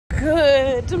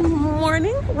Good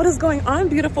morning. What is going on,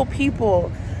 beautiful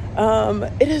people?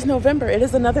 It is November. It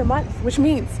is another month, which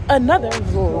means another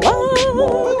vlog.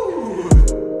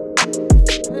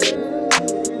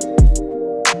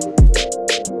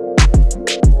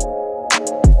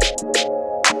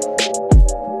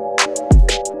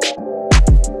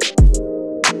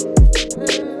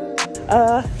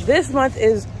 This month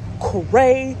is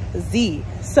crazy.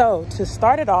 So to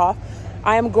start it off,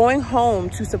 I am going home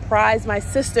to surprise my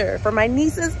sister for my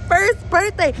niece's first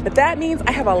birthday. But that means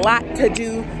I have a lot to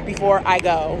do before I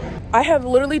go. I have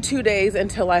literally 2 days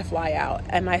until I fly out,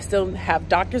 and I still have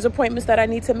doctor's appointments that I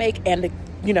need to make and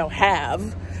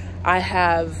I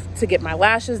have to get my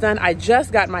lashes done. I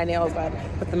just got my nails done,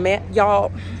 but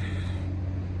y'all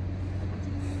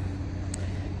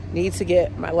need to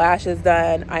get my lashes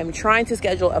done. I'm trying to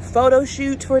schedule a photo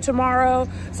shoot for tomorrow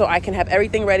so I can have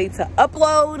everything ready to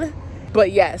upload.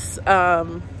 But yes,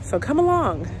 so come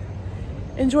along,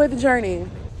 enjoy the journey.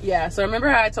 Yeah, so remember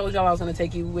how I told y'all I was gonna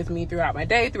take you with me throughout my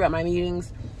day, throughout my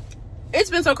meetings? It's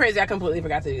been so crazy, I completely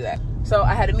forgot to do that. So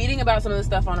I had a meeting about some of the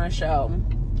stuff on our show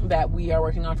that we are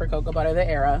working on for Cocoa Butter The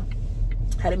Era.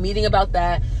 Had a meeting about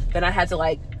that, then I had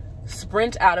to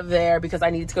sprint out of there because I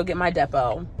needed to go get my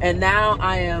depot. And now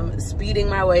I am speeding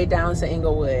my way down to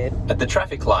Inglewood. At the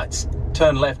traffic lights,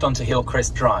 turn left onto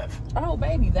Hillcrest Drive. Oh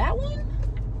baby, that one?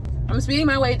 I'm speeding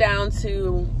my way down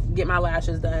to get my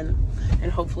lashes done. And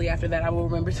hopefully after that I will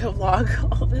remember to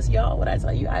vlog all this, y'all. What I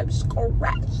tell you, I'm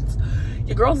scratched.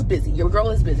 Your girl's busy, your girl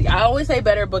is busy. I always say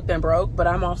better booked than broke, but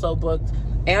I'm also booked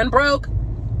and broke.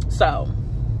 So,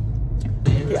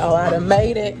 y'all, I done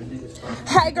made it.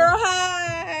 Hey girl,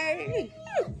 hi.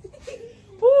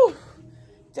 Woo.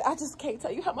 I just can't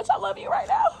tell you how much I love you right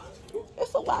now.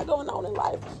 It's a lot going on in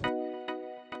life.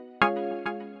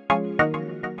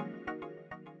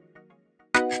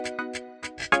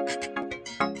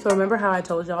 So remember how I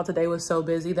told y'all today was so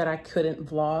busy that I couldn't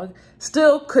vlog?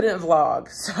 Still couldn't vlog.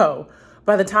 So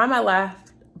by the time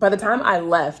I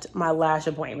left my lash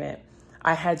appointment,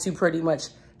 I had to pretty much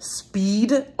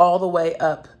speed all the way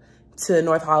up to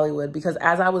North Hollywood, because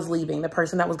as I was leaving, the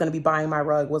person that was going to be buying my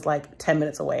rug was like 10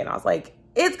 minutes away. And I was like,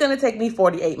 it's going to take me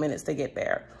 48 minutes to get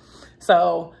there.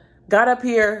 So got up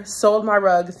here, sold my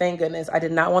rug. Thank goodness. I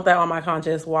did not want that on my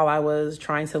conscience while I was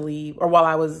trying to leave, or while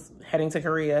I was heading to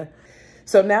Korea.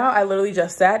 So now I literally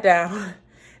just sat down,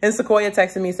 and Sequoia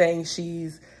texted me saying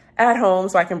she's at home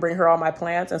so I can bring her all my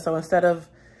plants. And so instead of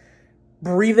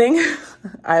breathing,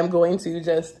 I'm going to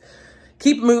just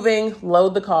keep moving,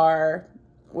 load the car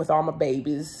with all my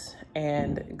babies,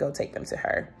 and go take them to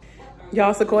her.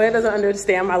 Y'all, Sequoia doesn't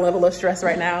understand my level of stress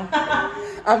right now.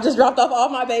 I've just dropped off all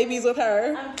my babies with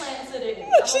her. I'm plant sitting.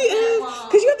 She is,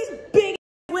 because you have these big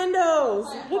windows.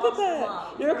 Look at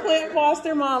that. You're a plant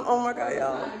foster mom. Oh my God,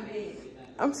 y'all.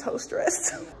 I'm so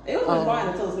stressed. It was fine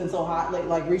until it's been so hot,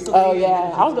 like recently. Oh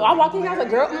yeah, I walked in, I was like,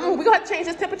 girl, we gonna have to change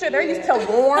this temperature. They're used to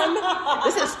warm.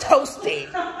 This is toasty.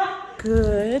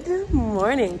 Good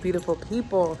morning, beautiful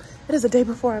people. It is the day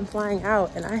before I'm flying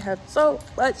out, and I have so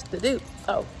much to do,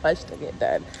 so much to get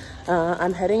done.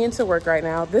 I'm heading into work right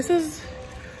now. This is,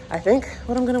 I think,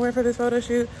 what I'm gonna wear for this photo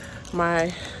shoot.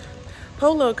 My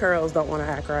polo curls don't wanna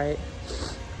act right.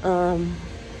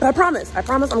 But I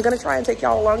promise I'm gonna try and take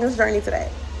y'all along this journey today.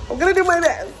 I'm gonna do my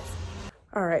best.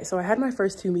 All right, so I had my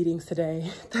first 2 meetings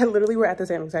today that literally were at the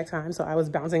same exact time. So I was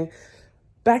bouncing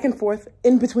back and forth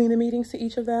in between the meetings to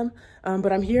each of them.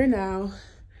 But I'm here now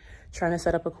trying to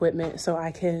set up equipment so I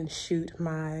can shoot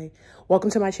my welcome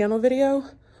to my channel video.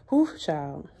 Whew,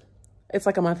 child. It's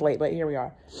like a month late, but here we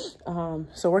are.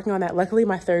 So working on that. Luckily,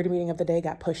 my 3rd meeting of the day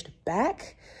got pushed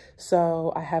back.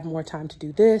 So I have more time to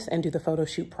do this and do the photo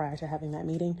shoot prior to having that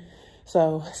meeting.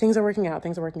 So things are working out,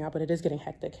 but it is getting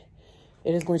hectic.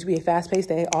 It is going to be a fast-paced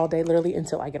day all day, literally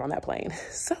until I get on that plane.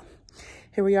 So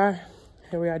here we are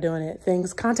doing it.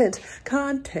 Content's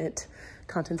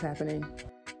happening.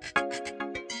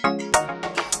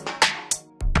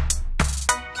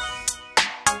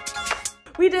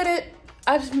 We did it.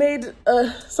 I just made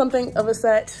something of a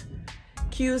set.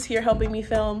 Q's here helping me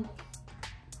film.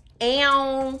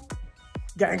 Ow.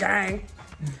 Gang, gang.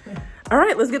 All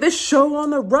right, let's get this show on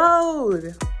the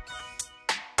road.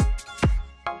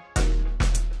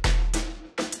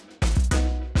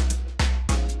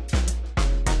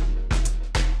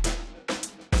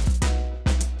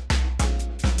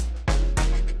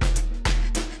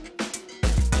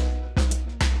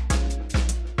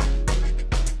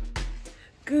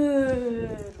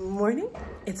 Good morning.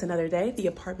 It's another day. The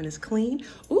apartment is clean.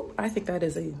 Ooh, I think that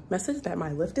is a message that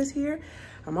my lift is here.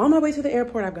 I'm on my way to the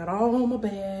airport. I've got all my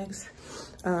bags.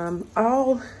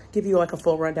 I'll give you like a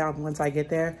full rundown once I get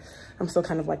there. I'm still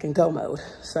kind of like in go mode.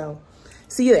 So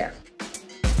see you there.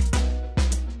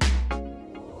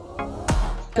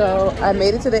 So I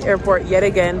made it to the airport yet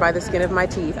again by the skin of my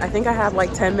teeth. I think I have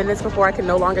like 10 minutes before I can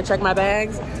no longer check my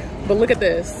bags. But look at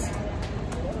this.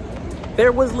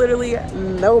 There was literally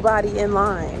nobody in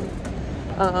line.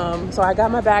 So I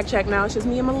got my bag checked now. It's just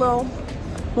me and my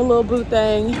little boo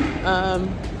thing.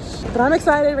 But I'm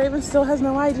excited. Raven still has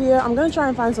no idea. I'm gonna try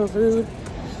and find some food.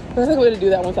 But I think I'm gonna do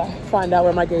that once I find out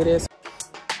where my gate is.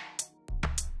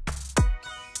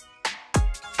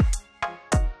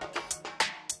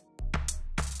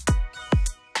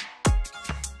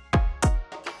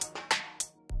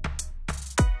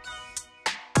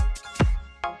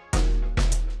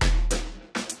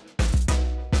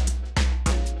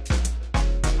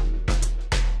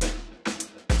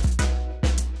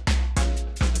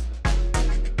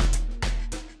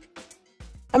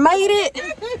 I made it.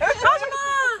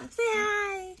 Hi. Say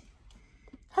hi.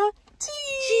 Huh?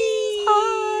 Cheese.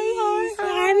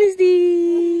 Hi, Miss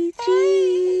D.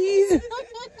 Cheese.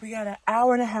 We got an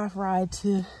hour-and-a-half ride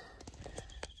to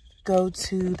go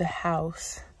to the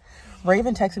house.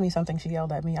 Raven texted me something. She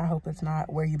yelled at me. I hope it's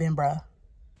not "where you been, bruh."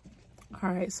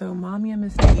 All right, so Mommy and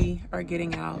Miss D are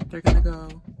getting out. They're gonna go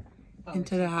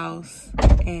into the house,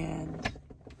 and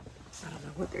I don't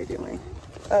know what they're doing.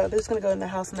 They're just gonna go in the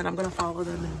house, and then I'm gonna follow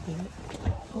them, and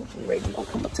hopefully Raven will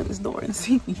come up to this door and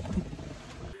see me.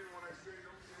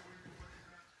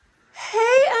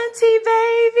 Hey, Auntie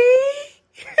baby.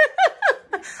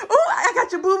 Oh, I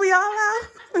got your boobie all out.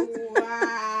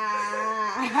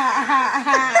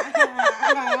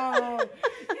 Wow.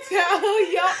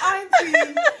 Tell your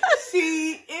auntie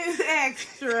she is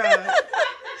extra.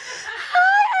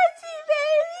 Hi, Auntie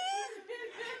baby.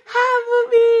 Hi,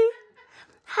 boobie.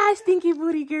 Hi, stinky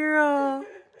booty girl.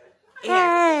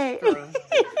 Hey.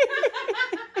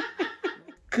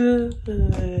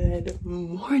 Good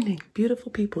morning,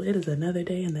 beautiful people. It is another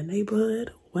day in the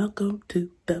neighborhood. Welcome to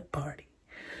the party.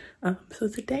 So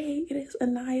today it is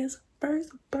Anaya's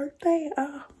first birthday.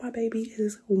 Oh, my baby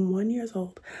is 1 year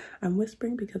old. I'm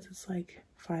whispering because it's like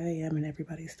 5 a.m. and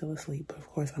everybody's still asleep, but of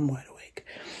course I'm wide awake.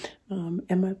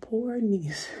 And my poor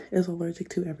niece is allergic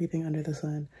to everything under the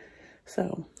sun.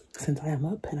 So since I am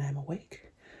up and I am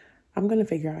awake, I'm gonna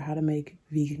figure out how to make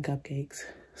vegan cupcakes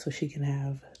so she can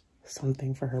have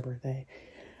something for her birthday.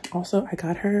 Also, I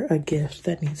got her a gift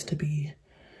that needs to be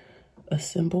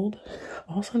assembled.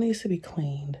 Also needs to be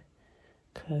cleaned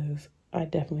because I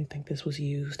definitely think this was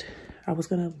used. I was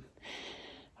gonna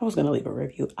leave a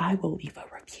review. I will leave a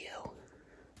review.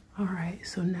 All right,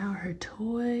 so now her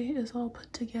toy is all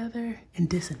put together and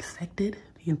disinfected,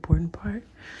 the important part.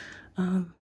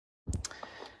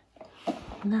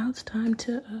 Now it's time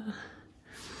to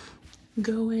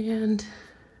go and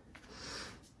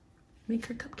make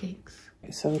her cupcakes.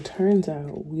 So it turns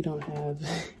out we don't have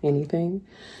anything.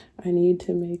 I need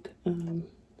to make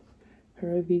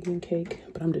her a vegan cake,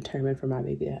 but I'm determined for my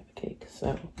baby to have a cake.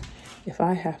 So if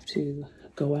I have to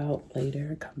go out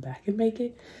later, come back and make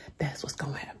it, that's what's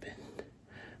gonna happen.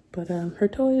 But her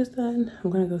toy is done.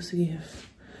 I'm gonna go see if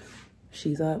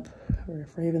she's up or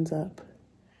if Raven's up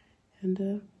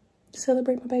and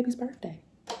celebrate my baby's birthday.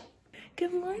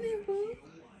 Good morning, boo.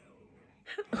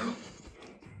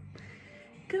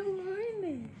 Good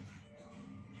morning.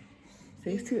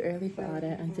 Say it's too early for all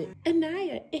that. I said,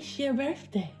 Anaya, it's your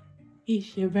birthday.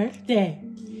 It's your birthday.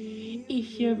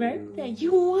 It's your birthday.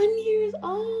 You 1 year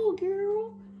old,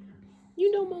 girl.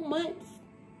 You know more months.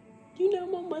 You know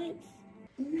more months.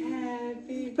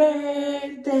 Happy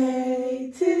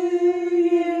birthday to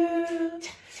you.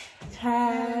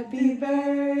 Happy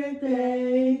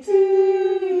birthday to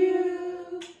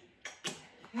you.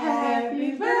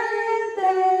 Happy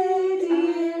birthday,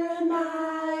 dear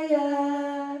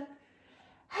Anaya.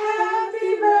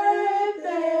 Happy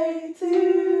birthday to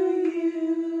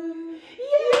you.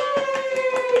 Yay!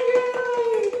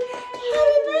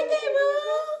 Happy birthday,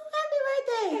 Mom. Happy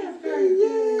birthday.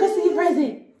 Go see your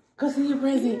present. Go see your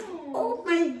present. Oh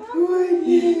my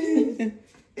goodness.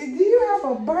 Do you have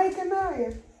a bike,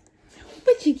 Anaya?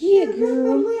 What you get,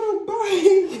 girl? A little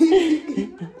bike.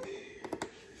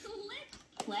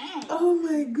 Oh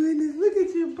my goodness, look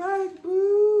at your bike,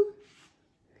 boo.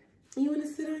 You want to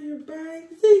sit on your bike?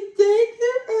 Say thank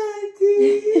you,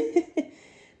 Auntie.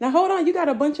 Now hold on, you got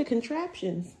a bunch of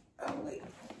contraptions. Oh wait.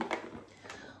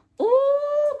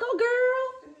 Ooh, go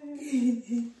girl.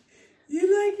 You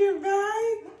like your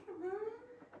bike?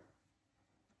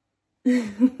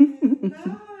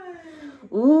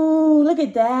 Ooh, look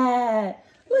at that.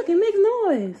 Look, it makes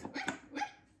noise.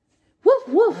 Woof,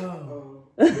 woof. Oh.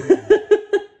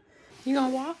 You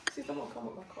gonna walk? See, someone come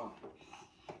with my car.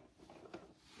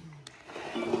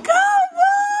 Go,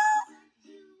 Boo!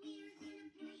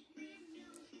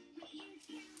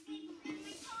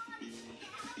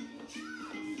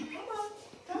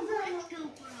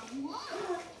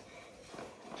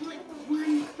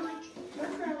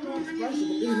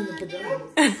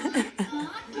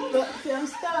 Look, see, I'm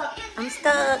stuck. I'm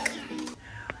stuck.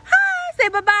 Hi, say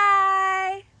bye-bye.